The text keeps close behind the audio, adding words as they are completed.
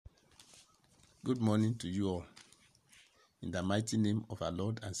Good morning to you all. In the mighty name of our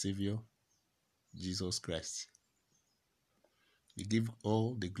Lord and Savior, Jesus Christ. We give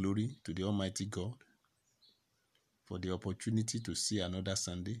all the glory to the Almighty God for the opportunity to see another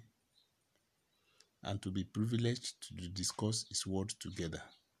Sunday and to be privileged to discuss His word together.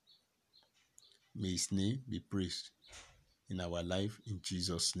 May His name be praised in our life in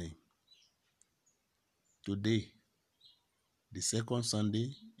Jesus' name. Today, the second Sunday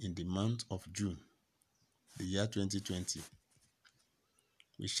in the month of June, the year 2020,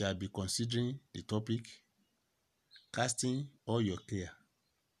 we shall be considering the topic, casting all your care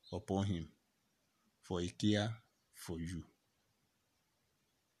upon Him, for He cares for you.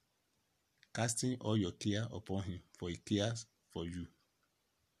 Casting all your care upon Him, for He cares for you.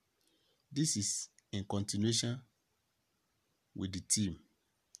 This is in continuation with the theme,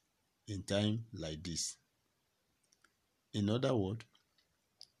 in time like this. In other words,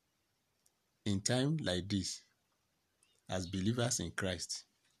 in time like this, as believers in Christ,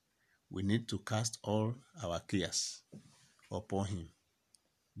 we need to cast all our cares upon Him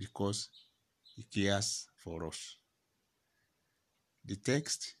because He cares for us. The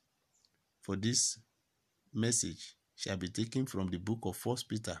text for this message shall be taken from the book of 1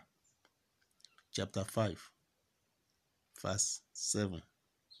 Peter, chapter 5, verse 7.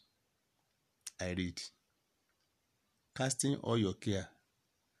 I read, casting all your care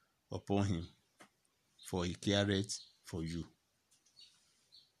upon Him, for He careth for you.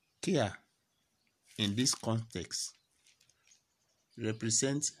 Care in this context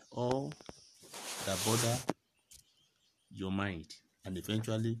represents all that bother your mind and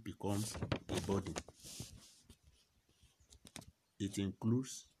eventually becomes a burden. It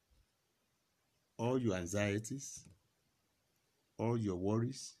includes all your anxieties, all your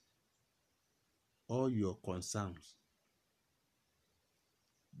worries, all your concerns.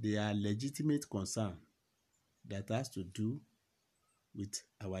 They are legitimate concerns that has to do with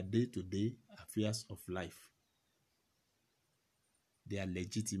our day-to-day affairs of life. They are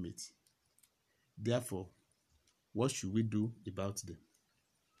legitimate. Therefore, what should we do about them?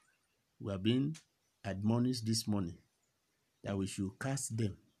 We are being admonished this morning that we should cast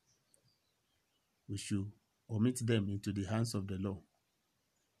them. We should commit them into the hands of the Lord,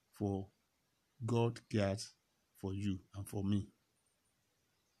 for God cares for you and for me.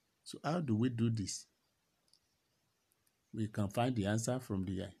 So how do we do this? We can find the answer from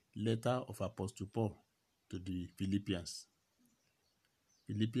the letter of Apostle Paul to the Philippians.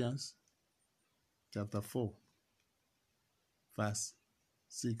 Philippians chapter 4, verse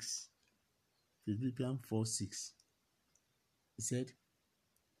 6. Philippians 4, 6. He said,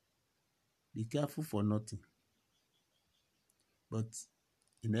 be careful for nothing, but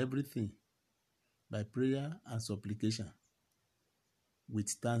in everything, by prayer and supplication, with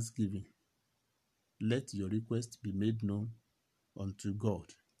thanksgiving, let your request be made known unto God.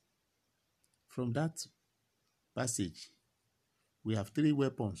 From that passage, we have three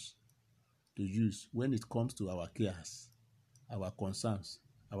weapons to use when it comes to our cares, our concerns,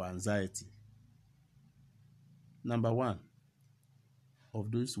 our anxiety. Number one of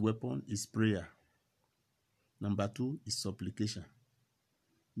those weapons is prayer. Number two is supplication.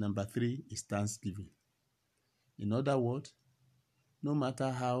 Number three is thanksgiving. In other words, no matter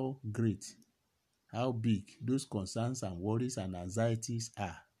how great, how big those concerns and worries and anxieties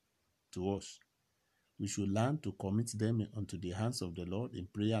are to us, we should learn to commit them unto the hands of the Lord in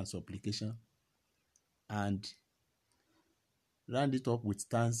prayer and supplication, and round it up with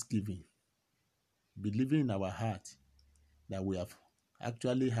thanksgiving, believing in our heart that we have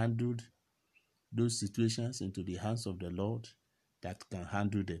actually handled those situations into the hands of the Lord that can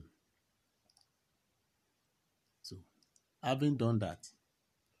handle them. So, having done that,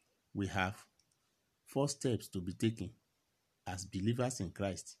 we have 4 steps to be taken as believers in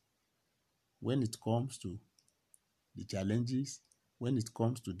Christ when it comes to the challenges, when it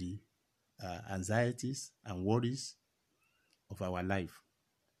comes to the anxieties and worries of our life.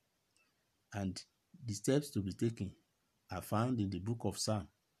 And the steps to be taken are found in the book of Psalm,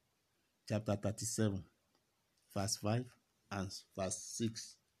 chapter 37, verse 5 and verse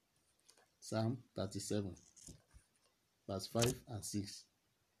 6. Psalm 37, verse 5 and 6.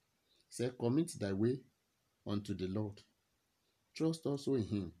 Say, commit thy way unto the Lord. Trust also in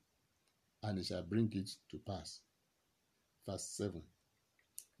Him, and He shall bring it to pass. Verse 7.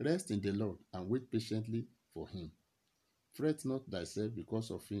 Rest in the Lord, and wait patiently for Him. Fret not thyself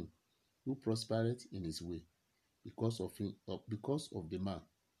because of him who prospereth in his way, because of the man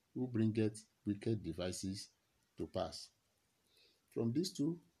who bringeth wicked devices to pass. From these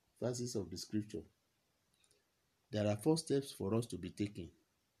 2 verses of the scripture, there are 4 steps for us to be taken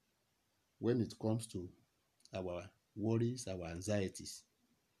when it comes to our worries, our anxieties.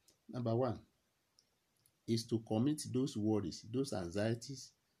 Number one is to commit those worries, those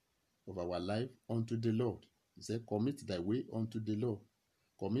anxieties of our life unto the Lord. He said, commit thy way unto the Lord.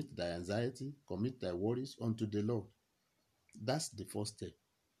 Commit thy anxiety, commit thy worries unto the Lord. That's the first step.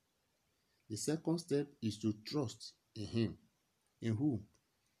 The second step is to trust in Him. In whom?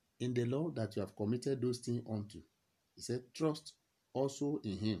 In the Lord that you have committed those things unto. He said, trust also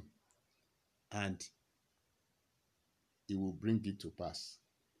in Him, and He will bring it to pass.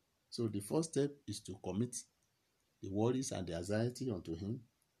 So the first step is to commit the worries and the anxiety unto Him.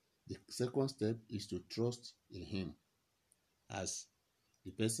 The second step is to trust in Him as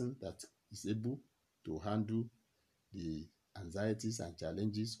the person that is able to handle the anxieties and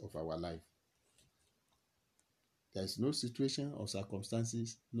challenges of our life. There is no situation or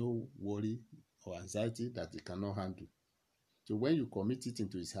circumstances, no worry or anxiety that He cannot handle. So when you commit it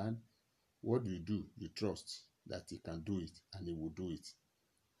into His hand, what do? You trust that He can do it, and He will do it.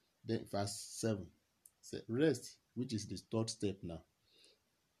 Then verse 7 says, rest, which is the third step now.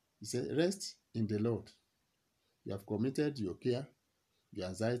 He said, rest in the Lord. You have committed your care, your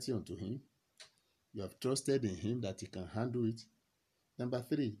anxiety unto Him. You have trusted in Him that He can handle it. Number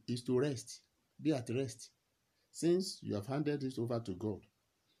 3 is to rest. Be at rest. Since you have handed it over to God,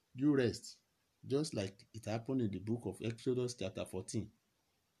 you rest. Just like it happened in the book of Exodus chapter 14.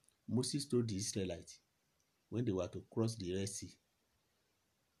 Moses told the Israelites when they were to cross the Red Sea,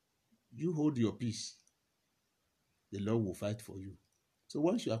 you hold your peace. The Lord will fight for you. So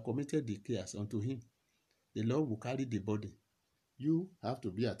once you have committed the cares unto Him, the Lord will carry the burden. You have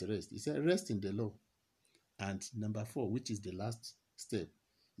to be at rest. He said, rest in the Lord. And number 4, which is the last step,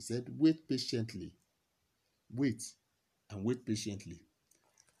 He said, wait patiently. Wait and wait patiently.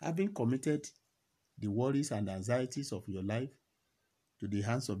 Having committed the worries and anxieties of your life to the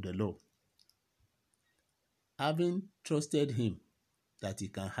hands of the Lord, having trusted Him that He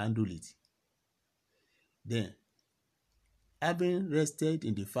can handle it, then having rested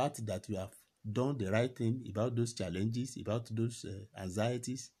in the fact that you have done the right thing about those challenges, about those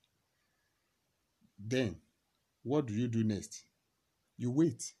anxieties, then what do you do next? You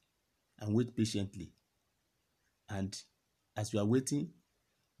wait and wait patiently. And as you are waiting,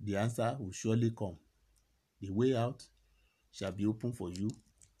 the answer will surely come. The way out shall be open for you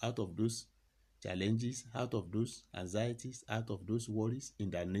out of those challenges, out of those anxieties, out of those worries,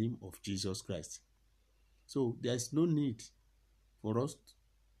 in the name of Jesus Christ. So there is no need for us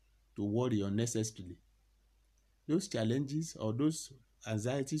to worry unnecessarily. Those challenges or those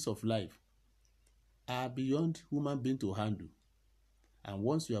anxieties of life are beyond human being to handle. And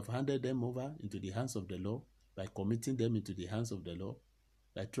once you have handed them over into the hands of the Lord, by committing them into the hands of the Lord,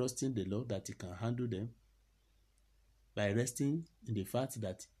 by trusting the Lord that He can handle them, by resting in the fact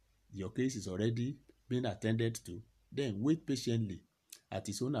that your case is already being attended to, then wait patiently. At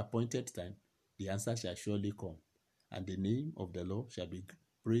His own appointed time, the answer shall surely come, and the name of the Lord shall be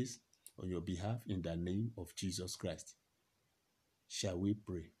praised on your behalf in the name of Jesus Christ. Shall we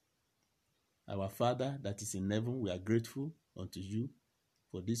pray? Our Father that is in heaven, we are grateful unto You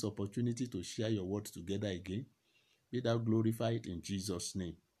for this opportunity to share Your word together again. Be Thou glorified in Jesus'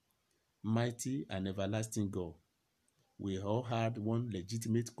 name. Mighty and everlasting God, we all had one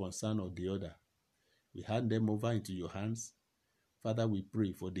legitimate concern or the other. We hand them over into Your hands. Father, we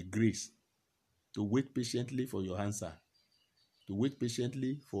pray for the grace to wait patiently for Your answer, to wait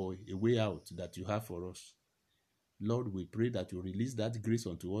patiently for a way out that You have for us. Lord, we pray that You release that grace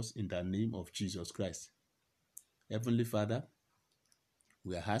unto us in the name of Jesus Christ. Heavenly Father,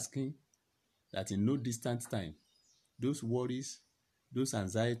 we are asking that in no distant time, those worries, those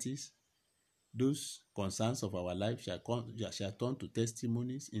anxieties, those concerns of our life shall turn to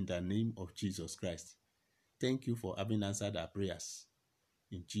testimonies in the name of Jesus Christ. Thank You for having answered our prayers.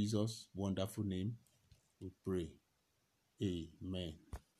 In Jesus' wonderful name, we pray. Amen.